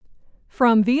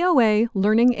From VOA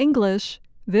Learning English,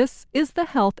 this is the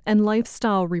Health and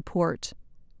Lifestyle Report.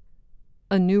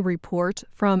 A new report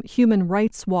from Human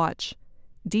Rights Watch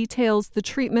details the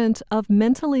treatment of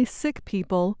mentally sick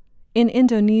people in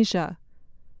Indonesia.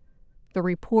 The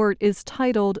report is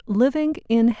titled Living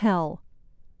in Hell.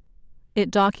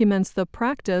 It documents the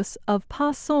practice of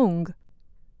pasong.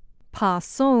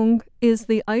 Pasong is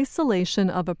the isolation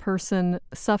of a person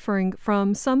suffering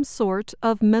from some sort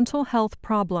of mental health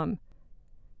problem.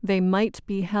 They might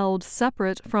be held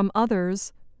separate from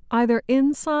others, either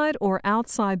inside or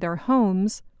outside their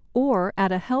homes or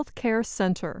at a health care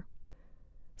center.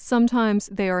 Sometimes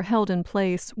they are held in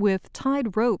place with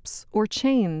tied ropes or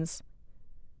chains.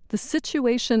 The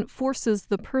situation forces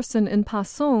the person in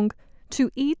pasong to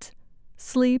eat,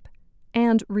 sleep,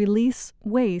 and release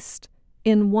waste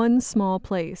in one small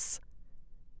place.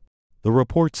 The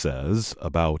report says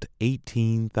about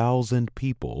 18,000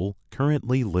 people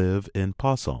currently live in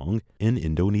pasong in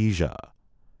Indonesia.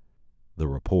 The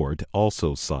report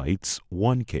also cites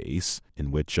one case in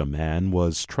which a man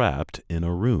was trapped in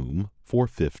a room for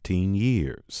 15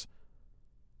 years.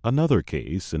 Another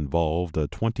case involved a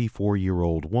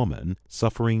 24-year-old woman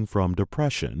suffering from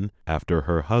depression after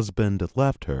her husband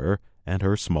left her and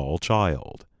her small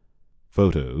child.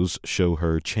 Photos show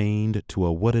her chained to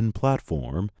a wooden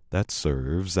platform that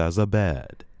serves as a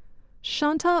bed.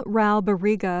 Shanta Rao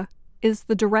Bariga is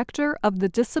the director of the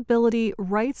Disability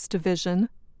Rights Division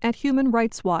at Human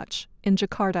Rights Watch in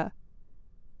Jakarta.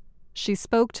 She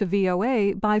spoke to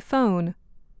VOA by phone.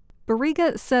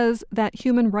 Bariga says that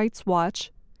Human Rights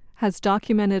Watch has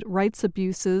documented rights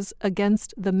abuses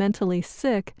against the mentally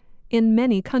sick in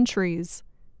many countries.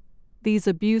 These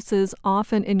abuses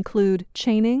often include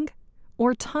chaining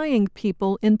or tying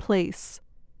people in place.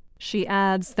 She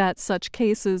adds that such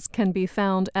cases can be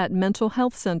found at mental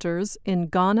health centers in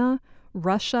Ghana,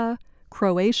 Russia,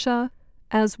 Croatia,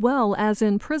 as well as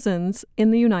in prisons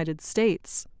in the United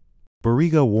States.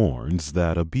 Bariga warns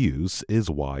that abuse is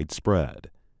widespread.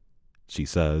 She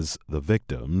says the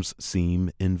victims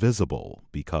seem invisible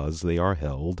because they are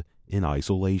held in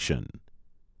isolation.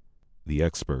 The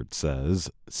expert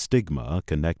says stigma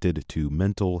connected to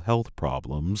mental health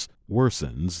problems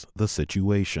worsens the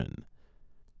situation.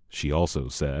 She also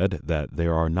said that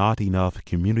there are not enough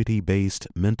community-based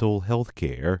mental health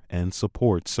care and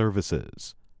support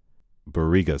services.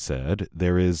 Bariga said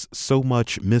there is so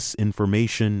much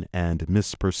misinformation and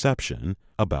misperception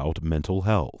about mental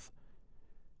health.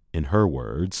 In her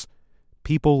words,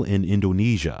 people in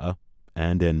Indonesia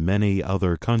and in many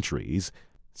other countries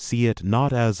see it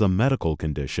not as a medical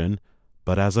condition,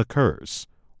 but as a curse,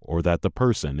 or that the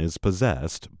person is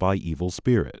possessed by evil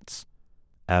spirits.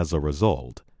 As a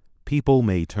result, people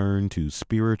may turn to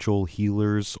spiritual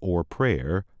healers or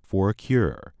prayer for a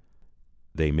cure.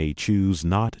 They may choose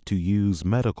not to use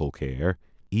medical care,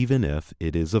 even if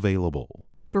it is available.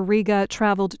 Bariga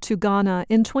traveled to Ghana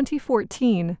in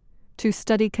 2014 to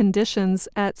study conditions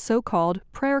at so-called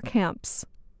prayer camps.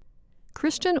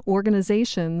 Christian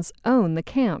organizations own the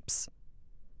camps.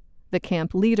 The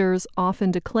camp leaders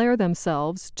often declare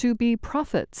themselves to be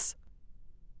prophets.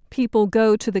 People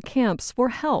go to the camps for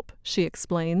help, she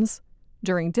explains,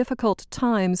 during difficult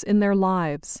times in their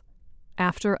lives,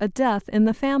 after a death in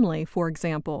the family, for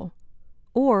example,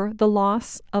 or the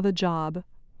loss of a job.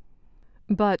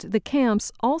 But the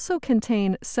camps also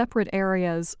contain separate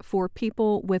areas for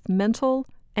people with mental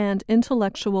and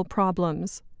intellectual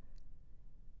problems.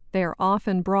 They are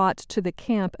often brought to the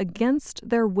camp against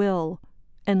their will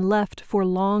and left for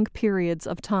long periods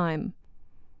of time.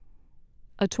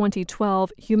 A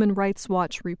 2012 Human Rights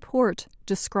Watch report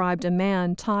described a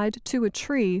man tied to a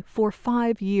tree for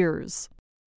 5 years.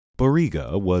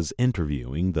 Bariga was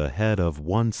interviewing the head of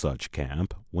one such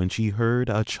camp when she heard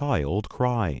a child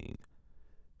crying.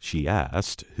 She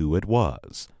asked who it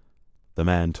was. The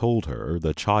man told her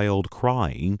the child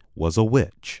crying was a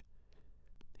witch.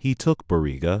 He took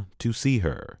Bariga to see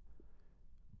her.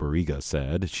 Bariga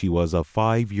said she was a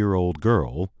 5-year-old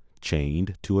girl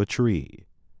chained to a tree.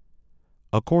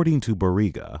 According to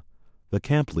Bariga, the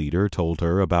camp leader told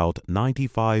her about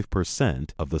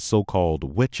 95% of the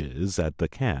so-called witches at the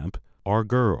camp are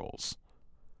girls.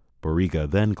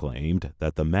 Bariga then claimed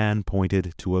that the man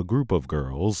pointed to a group of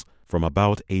girls from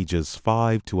about ages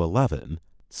 5 to 11,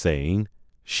 saying,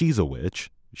 "She's a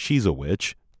witch, she's a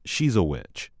witch, she's a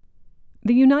witch."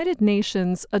 The United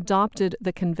Nations adopted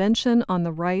the Convention on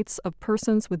the Rights of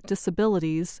Persons with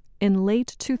Disabilities in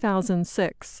late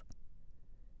 2006.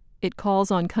 It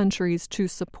calls on countries to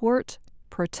support,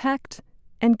 protect,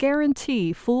 and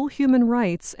guarantee full human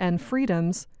rights and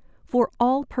freedoms for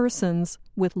all persons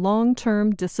with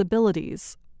long-term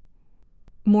disabilities.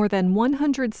 More than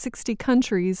 160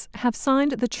 countries have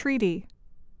signed the treaty.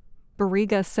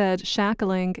 Barriga said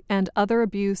shackling and other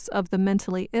abuse of the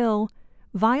mentally ill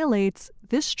violates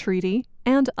this treaty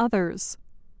and others.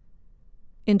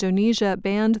 Indonesia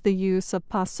banned the use of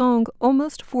pasong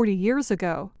almost 40 years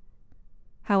ago.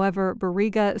 However,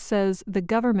 Barriga says the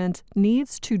government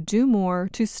needs to do more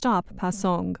to stop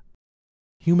pasong.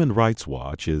 Human Rights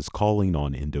Watch is calling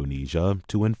on Indonesia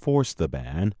to enforce the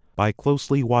ban by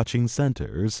closely watching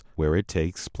centers where it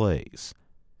takes place.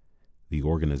 The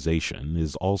organization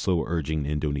is also urging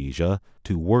Indonesia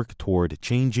to work toward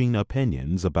changing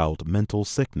opinions about mental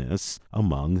sickness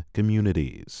among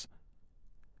communities.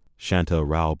 Shanta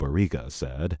Rao Barriga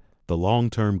said, "The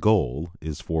long-term goal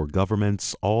is for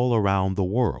governments all around the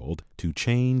world to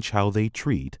change how they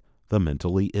treat the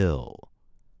mentally ill."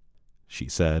 She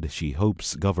said she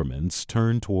hopes governments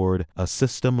turn toward a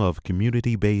system of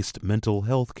community-based mental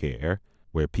health care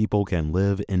where people can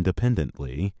live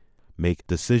independently, make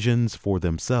decisions for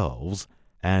themselves,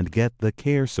 and get the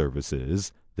care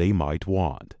services they might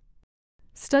want.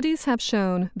 Studies have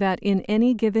shown that in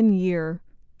any given year,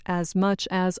 as much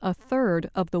as a third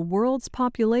of the world's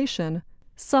population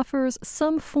suffers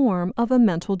some form of a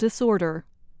mental disorder.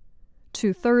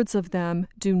 2/3 of them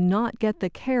do not get the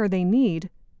care they need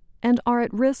and are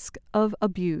at risk of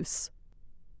abuse.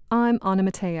 I'm Anna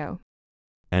Mateo.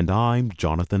 And I'm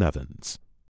Jonathan Evans.